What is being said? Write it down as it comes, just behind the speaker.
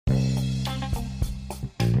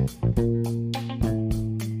Hey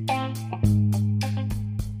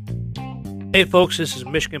folks, this is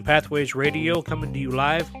Michigan Pathways Radio coming to you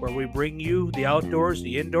live, where we bring you the outdoors,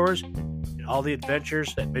 the indoors, and all the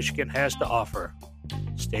adventures that Michigan has to offer.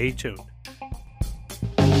 Stay tuned.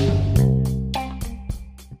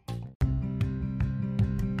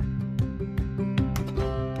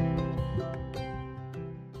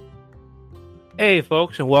 Hey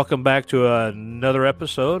folks, and welcome back to another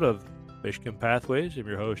episode of Michigan Pathways. I'm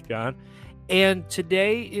your host, John, and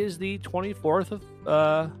today is the 24th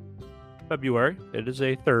of February. It is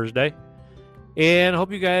a Thursday, and I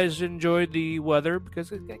hope you guys enjoyed the weather,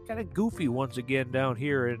 because it got kind of goofy once again down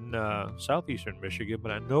here in southeastern Michigan.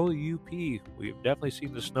 But I know the UP, we've definitely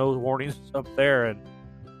seen the snow warnings up there, and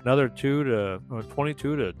another 22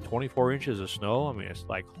 to 24 inches of snow. I mean, it's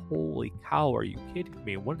like, holy cow, are you kidding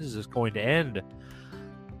me? When is this going to end?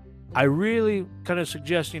 I really kind of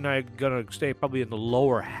suggesting I'm gonna stay probably in the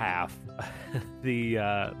lower half, the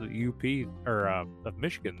UP or of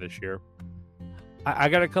Michigan this year. I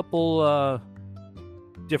got a couple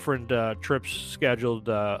different trips scheduled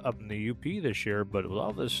up in the UP this year, but with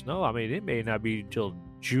all this snow, I mean, it may not be until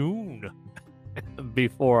June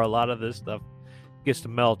before a lot of this stuff gets to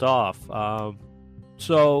melt off.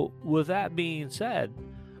 So with that being said,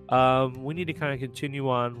 we need to kind of continue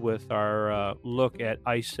on with our look at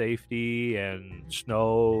ice safety and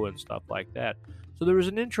snow and stuff like that. So there was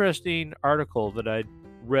an interesting article that I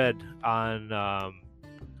read on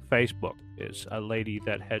Facebook. Is a lady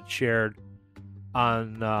that had shared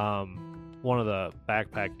on one of the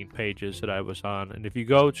backpacking pages that I was on. And if you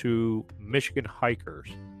go to Michigan Hikers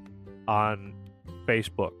on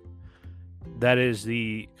Facebook, that is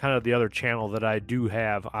the kind of the other channel that I do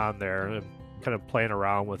have on there, and I'm kind of playing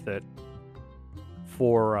around with it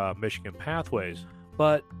for Michigan Pathways.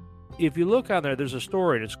 But if you look on there, there's a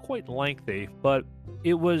story, and it's quite lengthy, but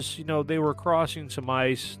it was, they were crossing some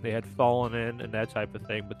ice, they had fallen in and that type of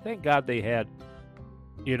thing, but thank God they had,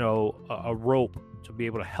 a rope to be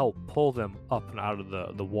able to help pull them up and out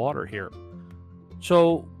of the water here.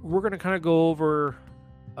 So we're going to kind of go over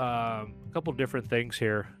a couple different things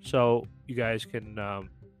here, so you guys can kind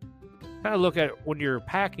of look at when you're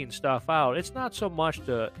packing stuff out. It's not so much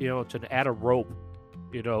to add a rope,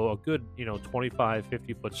 a good 25,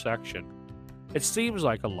 50 foot section. It seems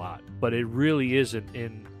like a lot, but it really isn't.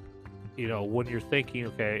 In when you're thinking,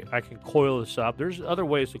 okay, I can coil this up, there's other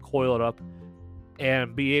ways to coil it up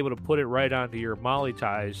and be able to put it right onto your MOLLE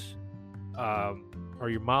ties, or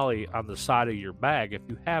your MOLLE on the side of your bag if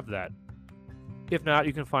you have that. If not,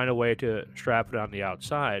 you can find a way to strap it on the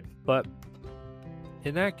outside. But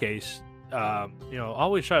in that case,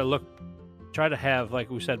 always try to have, like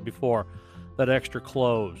we said before, that extra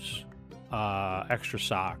clothes, extra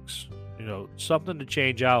socks, something to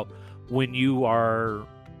change out when you are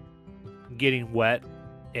getting wet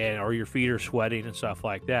or your feet are sweating and stuff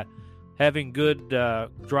like that. Having good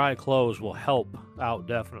dry clothes will help out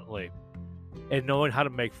definitely. And knowing how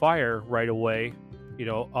to make fire right away,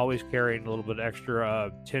 always carrying a little bit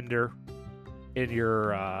extra tinder in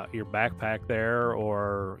your backpack there,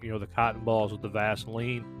 or the cotton balls with the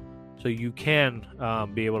Vaseline, so you can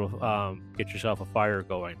be able to get yourself a fire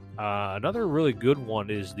going. Another really good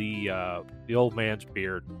one is the old man's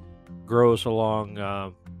beard. Grows along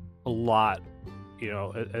a lot,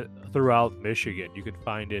 throughout Michigan. You can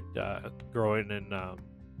find it growing in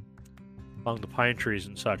among the pine trees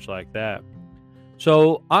and such like that.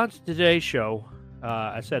 So on to today's show,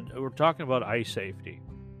 I said we're talking about ice safety.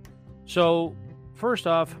 So first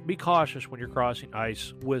off, be cautious when you're crossing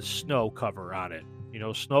ice with snow cover on it.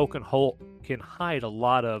 Snow can hide a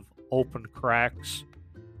lot of open cracks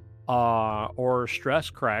or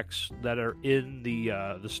stress cracks that are in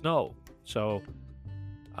the snow. So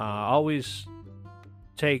always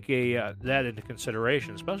take that into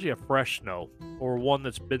consideration, especially a fresh snow or one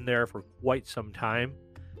that's been there for quite some time,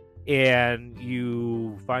 and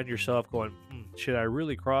you find yourself going, should I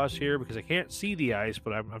really cross here because I can't see the ice,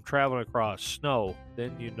 but I'm traveling across snow?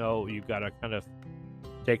 Then you've got to kind of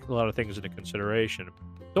take a lot of things into consideration.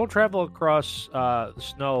 Don't travel across the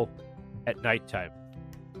snow at nighttime.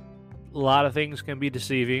 A lot of things can be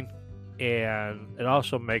deceiving, and it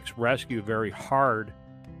also makes rescue very hard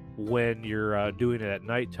when you're doing it at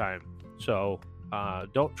nighttime. So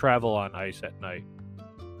don't travel on ice at night.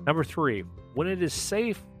 Number 3, when it is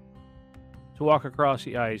safe to walk across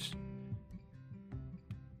the ice.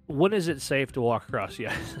 When is it safe to walk across the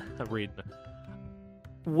ice? I'm reading it.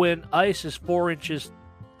 When ice is 4 inches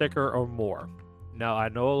thicker or more. Now, I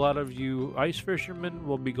know a lot of you ice fishermen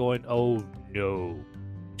will be going, oh no,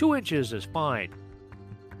 2 inches is fine.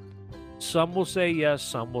 Some will say yes,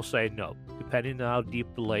 some will say no. depending on how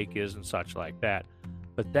deep the lake is and such like that.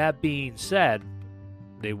 But that being said,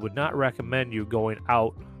 they would not recommend you going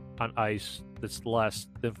out on ice that's less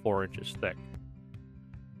than 4 inches thick.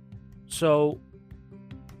 So,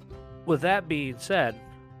 with that being said,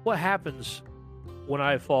 what happens when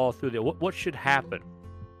I fall through there? What should happen?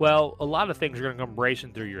 Well, a lot of things are going to come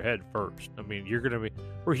racing through your head first. I mean,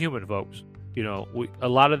 we're human folks. You know, a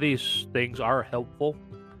lot of these things are helpful,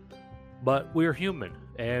 but we're human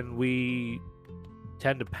and we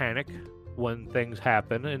tend to panic when things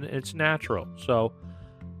happen, and it's natural. So,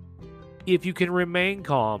 if you can remain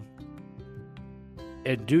calm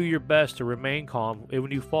and do your best to remain calm, and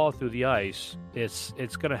when you fall through the ice, it's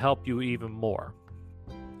going to help you even more.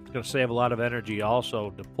 It's going to save a lot of energy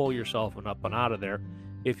also to pull yourself up and out of there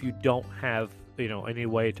if you don't have, any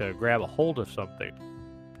way to grab a hold of something.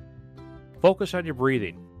 Focus on your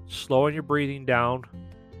breathing. Slowing your breathing down.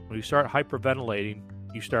 When you start hyperventilating,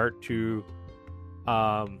 you start to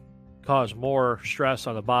cause more stress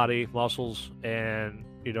on the body, muscles, and,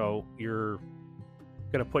 you're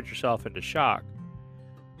going to put yourself into shock.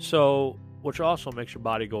 So, which also makes your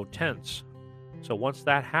body go tense. So once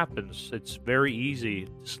that happens, it's very easy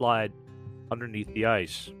to slide underneath the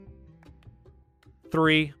ice.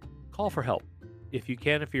 3, call for help. If you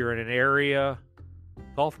can, if you're in an area,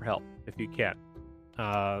 call for help if you can.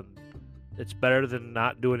 It's better than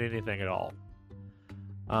not doing anything at all.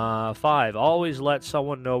 5, always let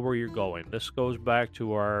someone know where you're going. This goes back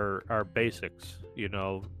to our basics,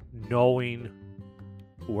 knowing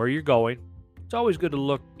where you're going. It's always good to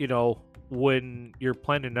look, when you're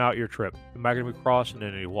planning out your trip. Am I going to be crossing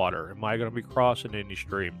any water? Am I going to be crossing any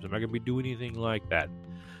streams? Am I going to be doing anything like that?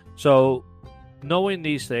 So, knowing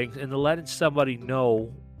these things and letting somebody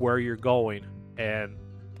know where you're going, and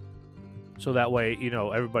so that way,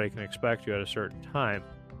 everybody can expect you at a certain time.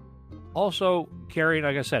 Also, carrying,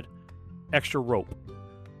 like I said, extra rope.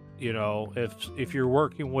 If you're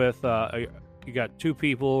working with, you got 2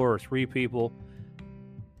 people or 3 people,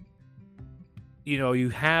 you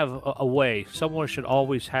have a way. Someone should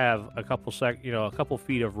always have a couple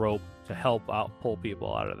feet of rope to help pull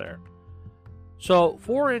people out of there. So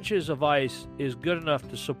 4 inches of ice is good enough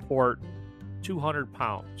to support 200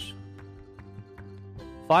 pounds.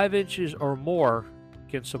 5 inches or more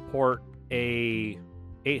can support a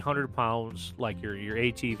 800 pounds, like your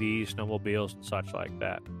ATVs, snowmobiles, and such like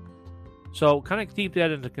that. So kind of keep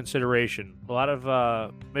that into consideration. A lot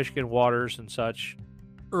of Michigan waters and such,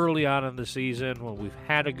 early on in the season, when we've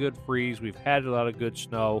had a good freeze, we've had a lot of good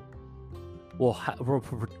snow,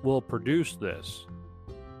 we'll produce this.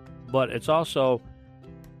 But it's also,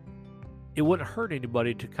 it wouldn't hurt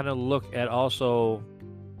anybody to kind of look at also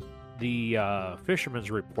the fishermen's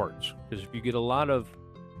reports, because if you get a lot of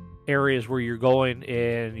areas where you're going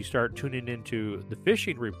and you start tuning into the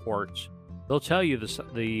fishing reports, they'll tell you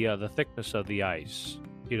the thickness of the ice,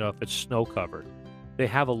 if it's snow covered. They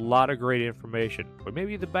have a lot of great information, or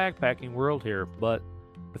maybe the backpacking world here, but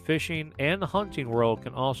the fishing and the hunting world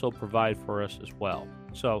can also provide for us as well.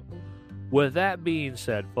 So with that being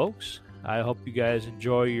said, folks, I hope you guys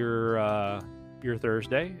enjoy your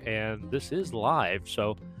Thursday, and this is live,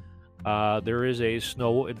 so there is a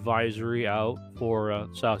snow advisory out for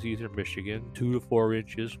southeastern Michigan, 2 to 4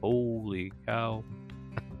 inches. Holy cow.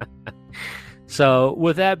 So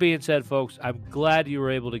with that being said, folks, I'm glad you were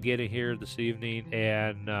able to get in here this evening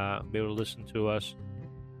and be able to listen to us.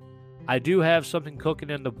 I do have something cooking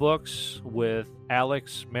in the books with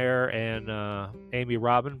Alex Mayer and Amy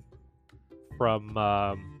Robin from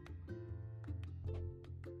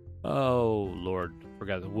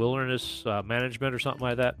forgot the Wilderness Management or something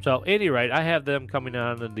like that. So, at any rate, I have them coming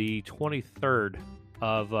on the 23rd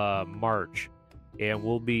of March, and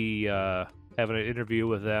we'll be having an interview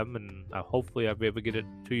with them, and hopefully I'll be able to get it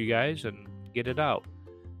to you guys and get it out.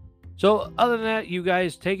 So, other than that, you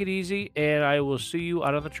guys take it easy, and I will see you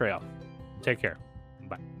out on the trail. Take care.